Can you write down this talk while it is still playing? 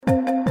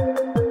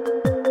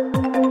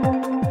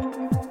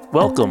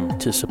Welcome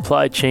to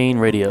Supply Chain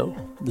Radio.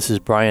 This is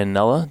Bryan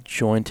Nella,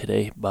 joined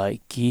today by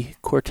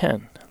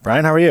Courtin.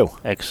 Bryan, how are you?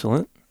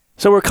 Excellent.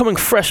 So we're coming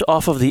fresh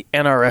off of the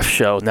NRF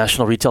show,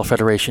 National Retail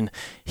Federation,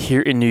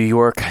 here in New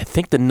York. I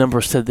think the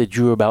number said they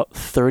drew about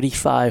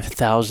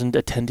 35,000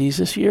 attendees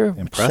this year.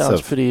 Impressive.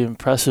 Sounds pretty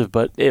impressive,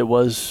 but it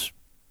was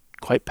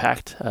quite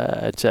packed,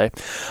 I'd say.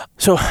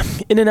 So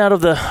in and out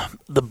of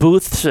the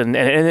booths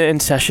and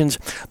sessions,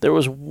 there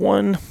was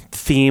one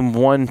theme,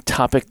 one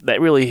topic that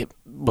really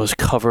was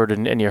covered,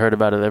 and you heard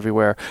about it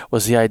everywhere,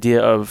 was the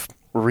idea of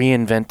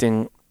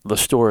reinventing the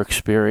store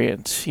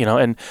experience.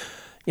 The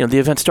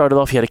event started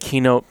off, you had a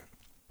keynote,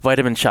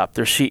 Vitamin Shoppe,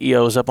 their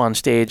CEO is up on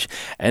stage,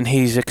 and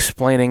he's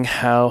explaining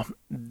how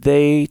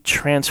they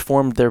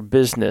transformed their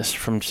business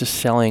from just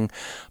selling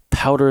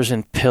powders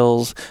and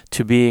pills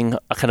to being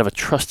a kind of a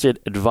trusted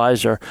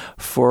advisor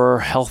for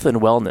health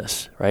and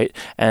wellness, right?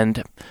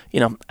 And,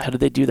 how did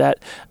they do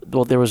that?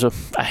 Well, there was a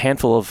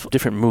handful of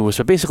different moves.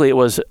 So basically it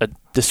was a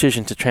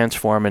decision to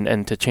transform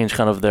and to change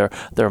kind of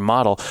their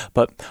model.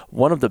 But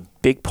one of the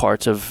big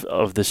parts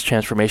of this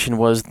transformation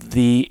was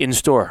the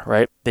in-store,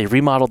 right? They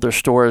remodeled their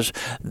stores.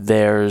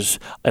 There's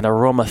an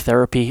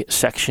aromatherapy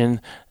section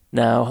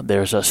now.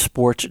 There's a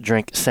sports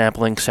drink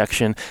sampling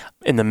section.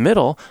 In the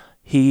middle,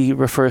 he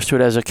refers to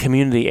it as a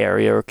community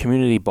area or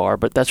community bar,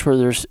 but that's where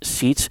there's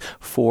seats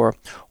for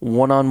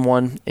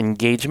one-on-one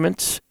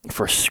engagements,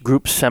 for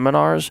group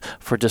seminars,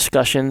 for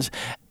discussions,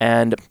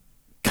 and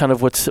kind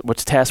of what's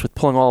tasked with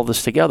pulling all of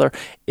this together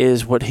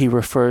is what he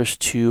refers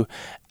to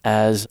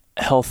as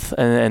health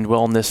and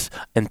wellness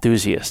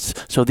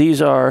enthusiasts. So these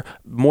are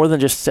more than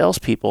just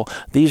salespeople.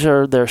 These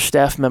are their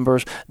staff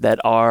members that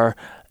are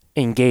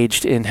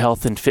engaged in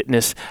health and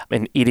fitness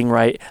and eating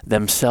right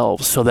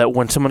themselves, so that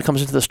when someone comes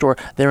into the store,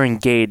 they're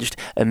engaged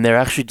and they're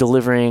actually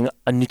delivering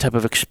a new type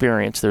of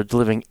experience. They're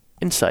delivering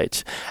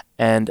insights.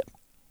 And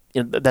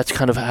that's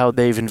kind of how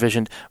they've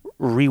envisioned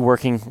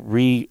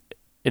reinventing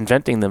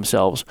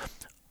themselves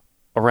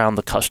around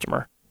the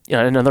customer.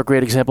 Another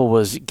great example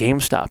was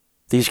GameStop.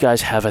 These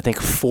guys have, I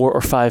think, 4 or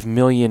 5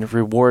 million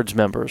rewards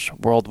members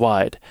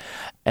worldwide.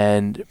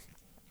 And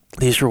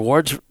these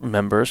rewards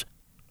members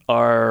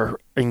are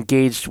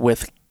engaged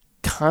with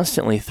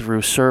constantly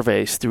through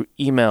surveys, through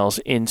emails,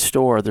 in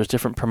store. There's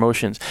different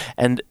promotions.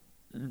 And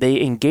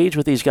they engage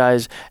with these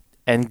guys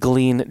and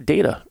glean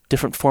data,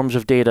 different forms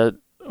of data.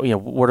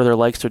 What are their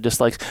likes, their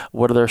dislikes?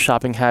 What are their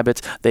shopping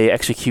habits? They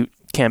execute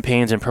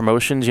campaigns and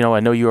promotions.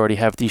 I know you already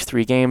have these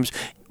 3 games.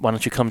 Why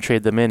don't you come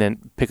trade them in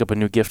and pick up a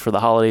new gift for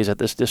the holidays at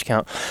this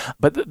discount?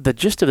 But the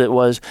gist of it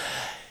was,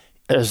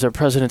 as the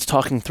president's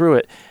talking through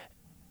it,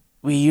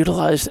 we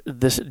utilized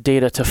this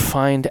data to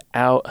find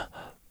out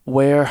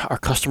where our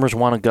customers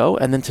want to go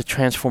and then to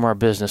transform our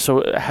business.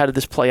 So how did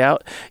this play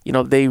out?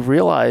 They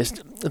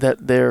realized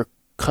that their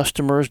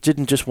customers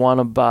didn't just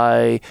want to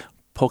buy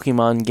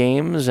Pokemon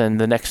games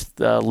and the next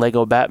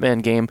Lego Batman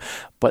game,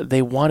 but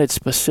they wanted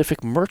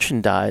specific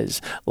merchandise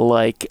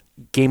like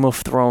Game of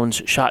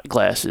Thrones shot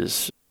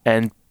glasses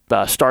and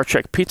Star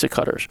Trek pizza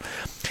cutters.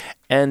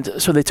 And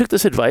so they took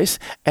this advice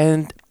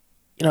and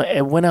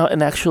went out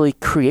and actually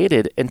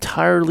created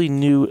entirely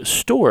new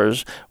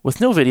stores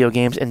with no video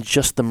games and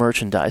just the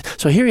merchandise.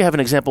 So here you have an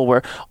example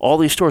where all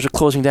these stores are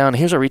closing down.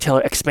 Here's a retailer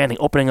expanding,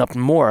 opening up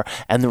more.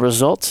 And the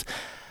results,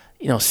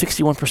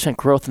 61%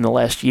 growth in the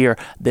last year.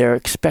 They're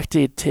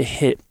expected to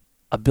hit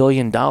 $1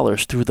 billion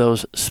through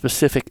those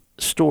specific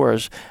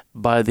stores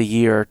by the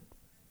year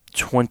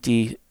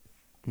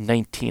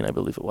 2019, I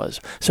believe it was.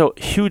 So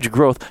huge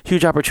growth,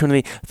 huge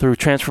opportunity through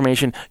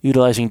transformation,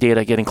 utilizing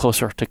data, getting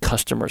closer to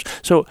customers.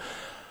 So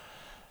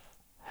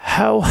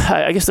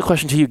I guess the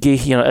question to you, Guy,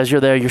 as you're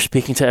there, you're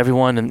speaking to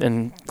everyone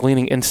and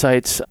gleaning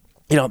insights,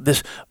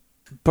 this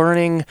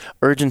burning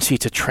urgency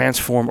to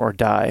transform or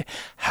die.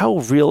 How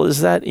real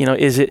is that?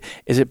 Is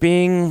it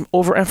being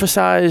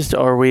overemphasized?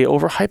 Are we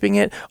overhyping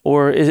it?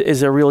 Or is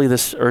there really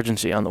this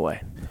urgency on the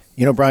way?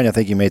 Bryan, I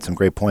think you made some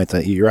great points.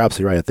 You're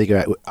absolutely right. I think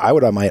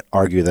I might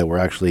argue that we're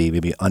actually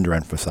maybe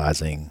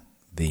underemphasizing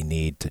the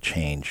need to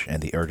change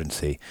and the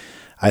urgency.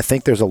 I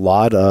think there's a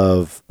lot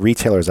of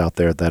retailers out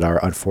there that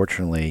are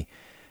unfortunately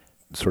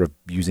sort of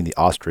using the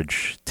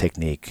ostrich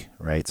technique,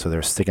 right? So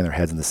they're sticking their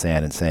heads in the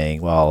sand and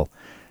saying, well,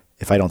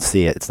 if I don't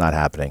see it, it's not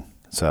happening.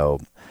 So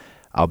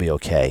I'll be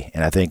okay.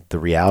 And I think the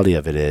reality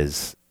of it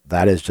is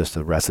that is just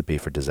a recipe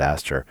for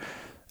disaster.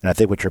 And I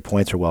think what your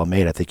points are well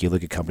made. I think you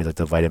look at companies like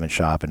the Vitamin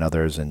Shoppe and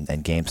others and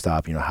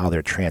GameStop, how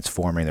they're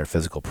transforming their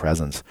physical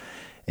presence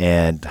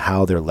and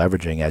how they're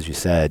leveraging, as you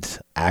said,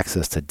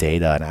 access to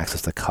data and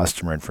access to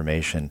customer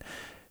information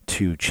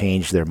to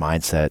change their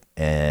mindset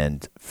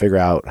and figure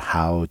out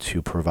how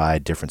to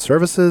provide different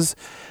services,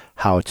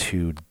 how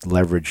to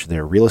leverage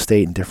their real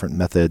estate in different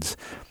methods.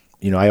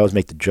 I always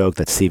make the joke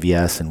that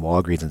CVS and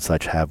Walgreens and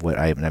such have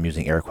and I'm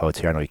using air quotes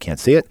here, I know you can't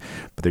see it,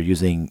 but they're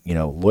using,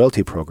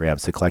 loyalty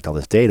programs to collect all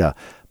this data.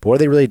 But what are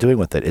they really doing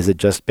with it? Is it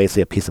just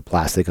basically a piece of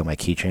plastic on my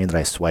keychain that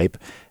I swipe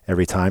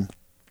every time?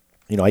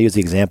 I use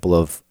the example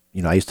of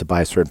I used to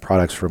buy certain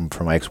products from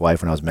my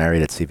ex-wife when I was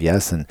married at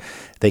CVS, and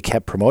they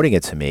kept promoting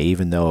it to me,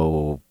 even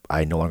though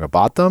I no longer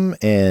bought them.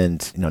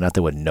 And, not that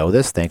they would know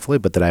this, thankfully,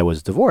 but that I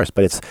was divorced.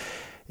 But it's,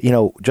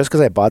 just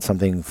because I bought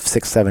something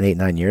 6, 7, 8,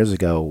 9 years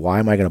ago, why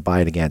am I going to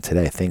buy it again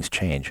today? Things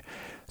change.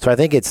 So I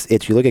think it's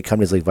you look at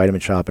companies like Vitamin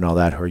Shoppe and all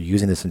that who are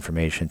using this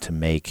information to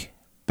make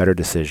better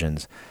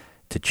decisions,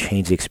 to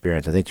change the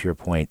experience. I think to your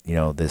point,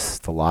 this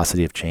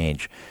velocity of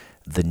change,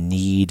 the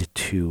need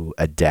to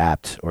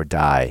adapt or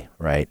die,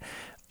 right?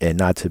 And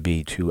not to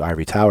be too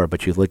ivory tower,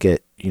 but you look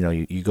at,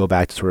 you go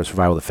back to sort of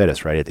survival of the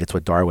fittest, right? It's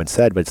what Darwin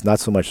said, but it's not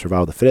so much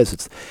survival of the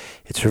fittest.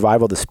 It's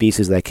survival of the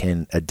species that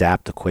can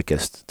adapt the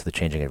quickest to the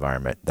changing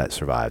environment that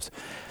survives.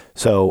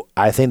 So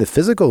I think the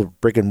physical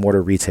brick and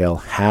mortar retail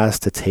has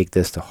to take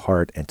this to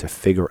heart and to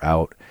figure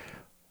out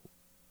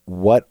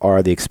what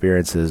are the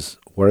experiences,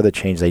 what are the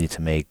changes they need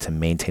to make to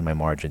maintain my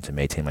margin, to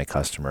maintain my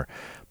customer,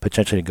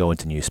 potentially to go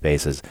into new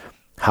spaces.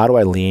 How do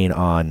I lean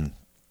on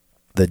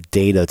the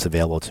data that's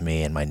available to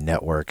me and my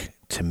network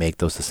to make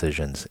those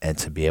decisions and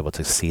to be able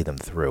to see them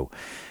through?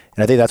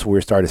 And I think that's where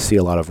we're starting to see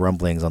a lot of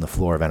rumblings on the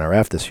floor of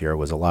NRF this year,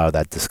 was a lot of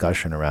that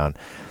discussion around,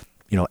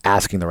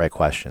 asking the right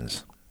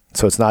questions.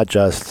 So it's not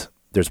just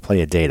there's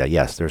plenty of data.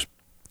 Yes, there's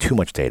too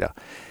much data.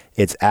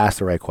 It's ask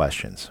the right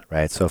questions,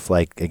 right? So if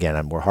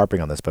we're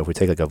harping on this, but if we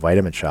take a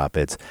Vitamin Shoppe,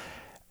 it's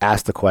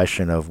ask the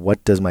question of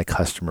what does my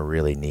customer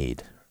really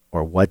need?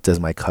 Or what does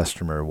my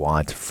customer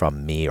want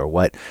from me? Or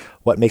what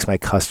makes my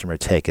customer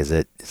tick? Is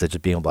it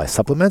just being able to buy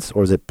supplements?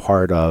 Or is it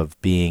part of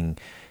being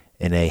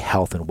in a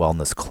health and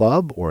wellness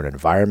club or an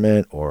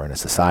environment or in a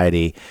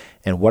society?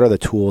 And what are the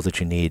tools that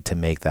you need to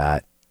make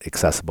that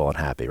accessible and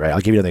happy, right? I'll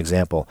give you another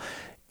example.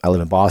 I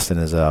live in Boston.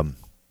 There's an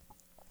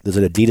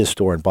Adidas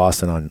store in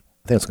Boston on,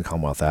 I think it's on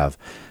Commonwealth Ave.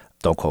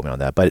 Don't quote me on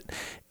that. But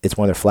it's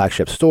one of their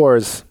flagship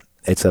stores.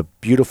 It's a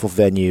beautiful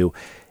venue.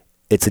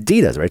 It's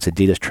Adidas, right? It's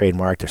Adidas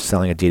trademark. They're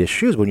selling Adidas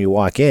shoes. When you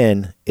walk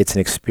in, it's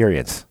an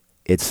experience.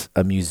 It's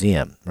a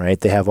museum,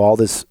 right? They have all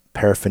this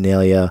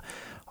paraphernalia,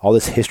 all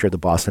this history of the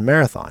Boston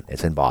Marathon.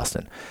 It's in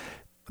Boston.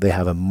 They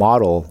have a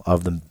model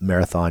of the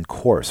marathon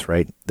course,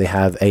 right? They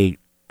have a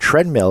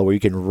treadmill where you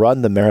can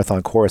run the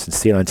marathon course and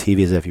see it on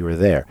TV as if you were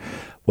there.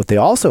 What they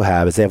also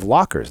have is they have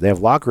lockers. They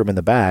have locker room in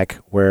the back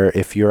where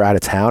if you're out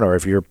of town or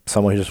if you're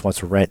someone who just wants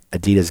to rent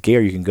Adidas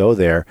gear, you can go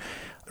there,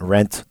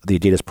 rent the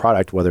Adidas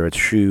product, whether it's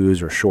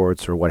shoes or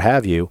shorts or what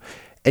have you,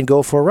 and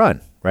go for a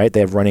run, right? They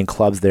have running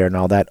clubs there and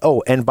all that.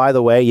 Oh, and by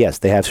the way, yes,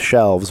 they have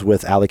shelves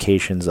with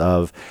allocations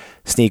of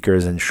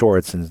sneakers and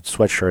shorts and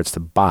sweatshirts to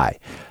buy.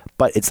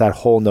 But it's that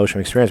whole notion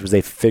of experience because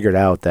they figured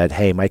out that,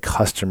 hey, my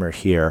customer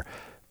here,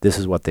 this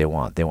is what they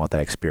want. They want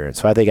that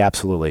experience. So I think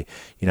absolutely,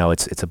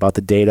 it's about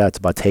the data. It's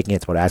about taking it.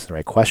 It's about asking the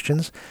right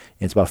questions.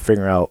 And it's about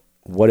figuring out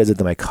what is it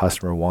that my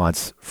customer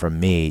wants from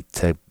me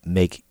to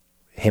make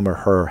him or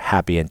her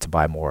happy and to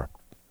buy more.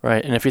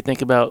 Right. And if you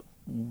think about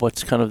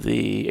what's kind of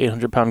the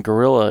 800-pound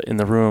gorilla in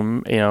the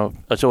room,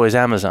 it's always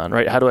Amazon,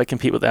 right? How do I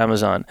compete with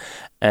Amazon?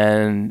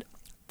 And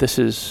this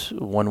is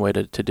one way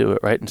to do it,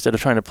 right? Instead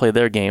of trying to play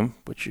their game,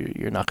 which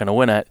you're not going to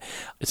win at,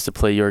 it's to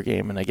play your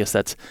game. And I guess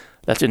that's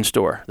in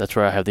store. That's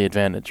where I have the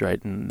advantage,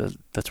 right? And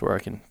that's where I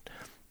can,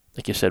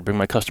 like you said, bring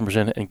my customers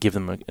in and give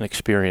them an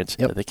experience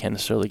that they can't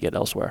necessarily get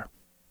elsewhere.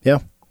 Yeah.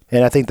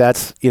 And I think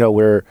that's,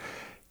 where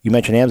you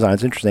mentioned Amazon.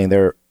 It's interesting.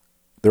 They're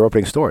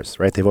opening stores,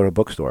 right? They've opened a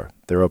bookstore.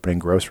 They're opening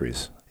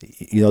groceries.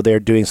 They're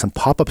doing some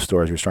pop-up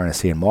stores you're starting to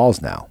see in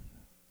malls now.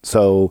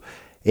 So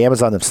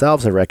Amazon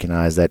themselves have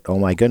recognized that, oh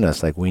my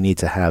goodness, we need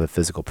to have a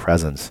physical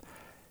presence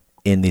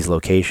in these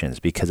locations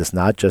because it's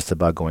not just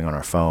about going on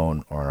our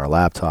phone or on our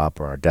laptop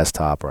or our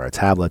desktop or our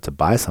tablet to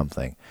buy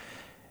something.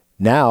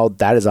 Now,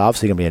 that is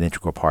obviously going to be an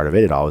integral part of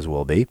it. It always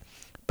will be.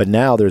 But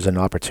now there's an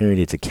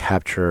opportunity to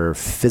capture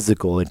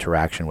physical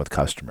interaction with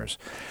customers.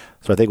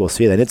 So I think we'll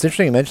see that. And it's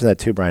interesting you mentioned that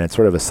too, Brian. It's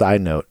sort of a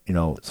side note,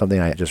 something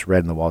I just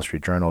read in the Wall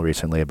Street Journal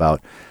recently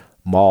about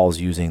malls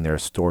using their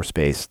store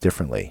space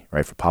differently,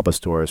 right? For pop-up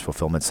stores,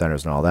 fulfillment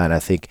centers and all that. And I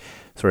think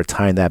sort of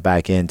tying that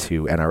back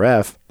into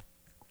NRF,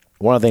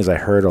 one of the things I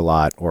heard a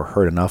lot or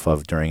heard enough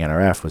of during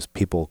NRF was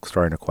people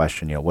starting to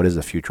question, what is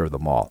the future of the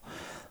mall?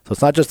 So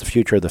it's not just the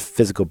future of the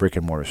physical brick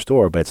and mortar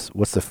store, but it's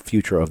what's the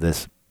future of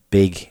this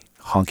big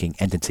honking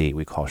entity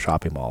we call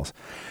shopping malls.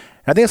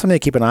 And I think it's something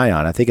to keep an eye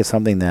on. I think it's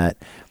something that,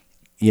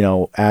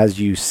 as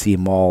you see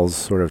malls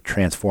sort of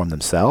transform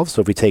themselves.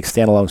 So if we take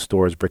standalone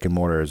stores, brick and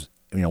mortars,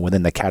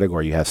 within the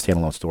category, you have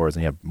standalone stores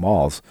and you have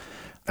malls.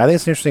 I think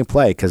it's an interesting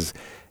play because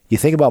you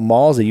think about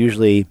malls that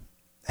usually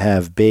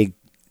have big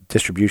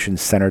distribution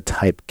center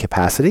type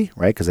capacity,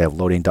 right? Because they have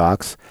loading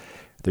docks.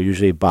 They're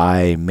usually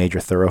by major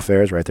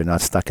thoroughfares, right? They're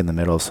not stuck in the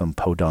middle of some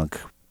podunk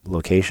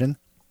location.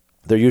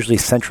 They're usually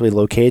centrally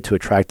located to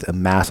attract a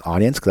mass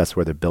audience because that's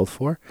where they're built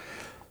for.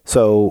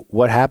 So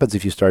what happens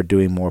if you start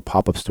doing more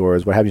pop-up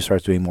stores? What happens if you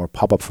start doing more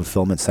pop-up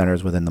fulfillment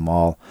centers within the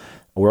mall?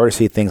 We're already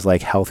seeing things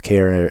like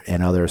healthcare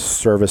and other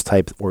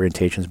service-type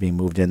orientations being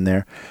moved in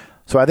there.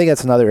 So I think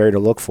that's another area to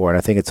look for, and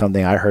I think it's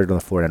something I heard on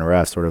the floor at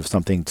NRF, sort of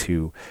something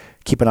to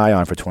keep an eye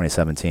on for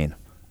 2017.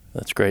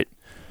 That's great.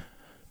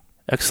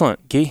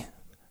 Excellent. Guy,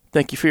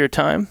 Thank you for your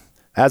time.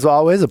 As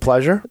always, a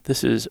pleasure.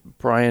 This is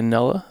Bryan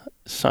Nella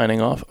signing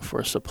off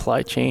for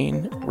Supply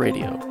Chain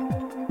Radio.